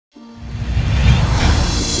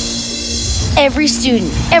Every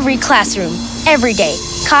student, every classroom, every day,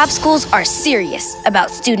 Cobb Schools are serious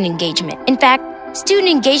about student engagement. In fact, student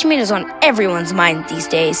engagement is on everyone's mind these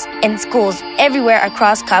days, in schools everywhere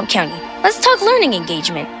across Cobb County. Let's talk learning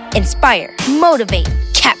engagement. Inspire, motivate,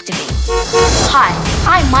 captivate. Hi,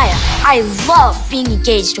 I'm Maya. I love being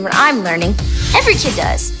engaged when I'm learning. Every kid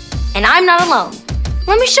does. And I'm not alone.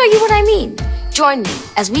 Let me show you what I mean. Join me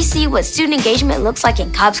as we see what student engagement looks like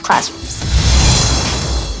in Cobb's classrooms.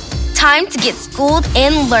 Time to get schooled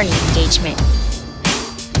in learning engagement.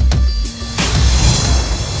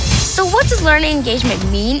 So what does learning engagement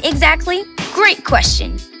mean exactly? Great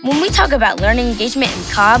question. When we talk about learning engagement in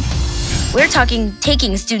Cobb, we're talking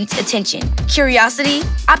taking students' attention, curiosity,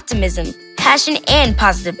 optimism, passion, and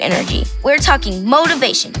positive energy. We're talking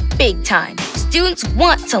motivation, big time. Students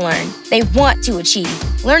want to learn. They want to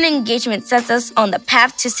achieve. Learning engagement sets us on the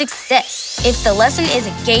path to success. If the lesson is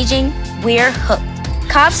engaging, we're hooked.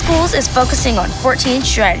 Cobb Schools is focusing on 14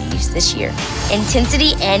 strategies this year: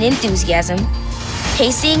 intensity and enthusiasm,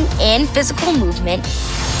 pacing and physical movement,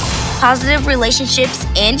 positive relationships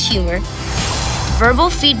and humor, verbal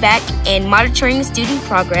feedback and monitoring student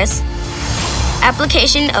progress,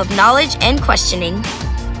 application of knowledge and questioning,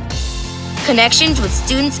 connections with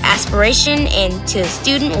students' aspiration and to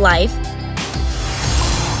student life,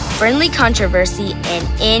 friendly controversy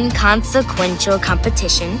and inconsequential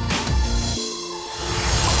competition,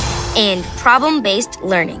 and problem-based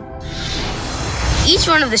learning. Each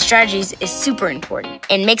one of the strategies is super important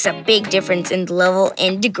and makes a big difference in the level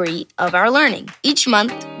and degree of our learning. Each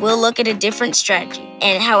month, we'll look at a different strategy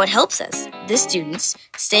and how it helps us, the students,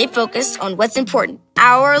 stay focused on what's important,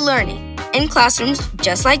 our learning. In classrooms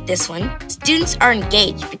just like this one, students are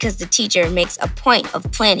engaged because the teacher makes a point of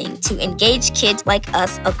planning to engage kids like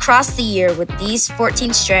us across the year with these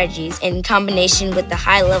 14 strategies in combination with the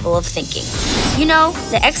high level of thinking. You know,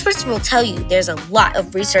 the experts will tell you there's a lot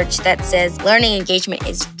of research that says learning engagement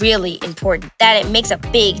is really important, that it makes a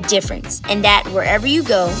big difference, and that wherever you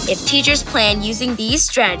go, if teachers plan using these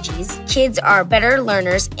strategies, kids are better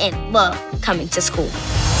learners and love coming to school.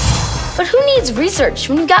 But who needs research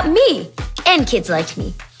when you got me and kids like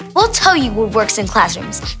me? We'll tell you what works in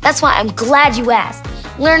classrooms. That's why I'm glad you asked.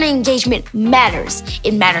 Learning engagement matters.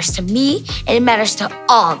 It matters to me, and it matters to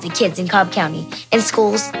all the kids in Cobb County in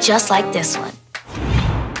schools just like this one.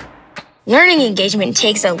 Learning engagement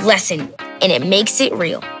takes a lesson, and it makes it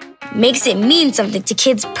real. Makes it mean something to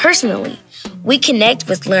kids personally. We connect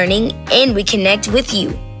with learning, and we connect with you,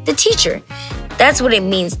 the teacher. That's what it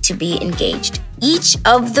means to be engaged. Each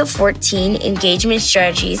of the 14 engagement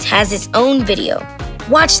strategies has its own video.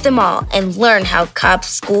 Watch them all and learn how Cobb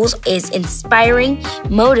Schools is inspiring,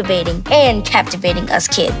 motivating, and captivating us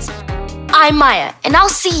kids. I'm Maya, and I'll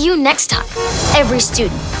see you next time. Every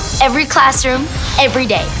student, every classroom, every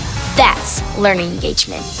day. That's learning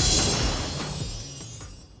engagement.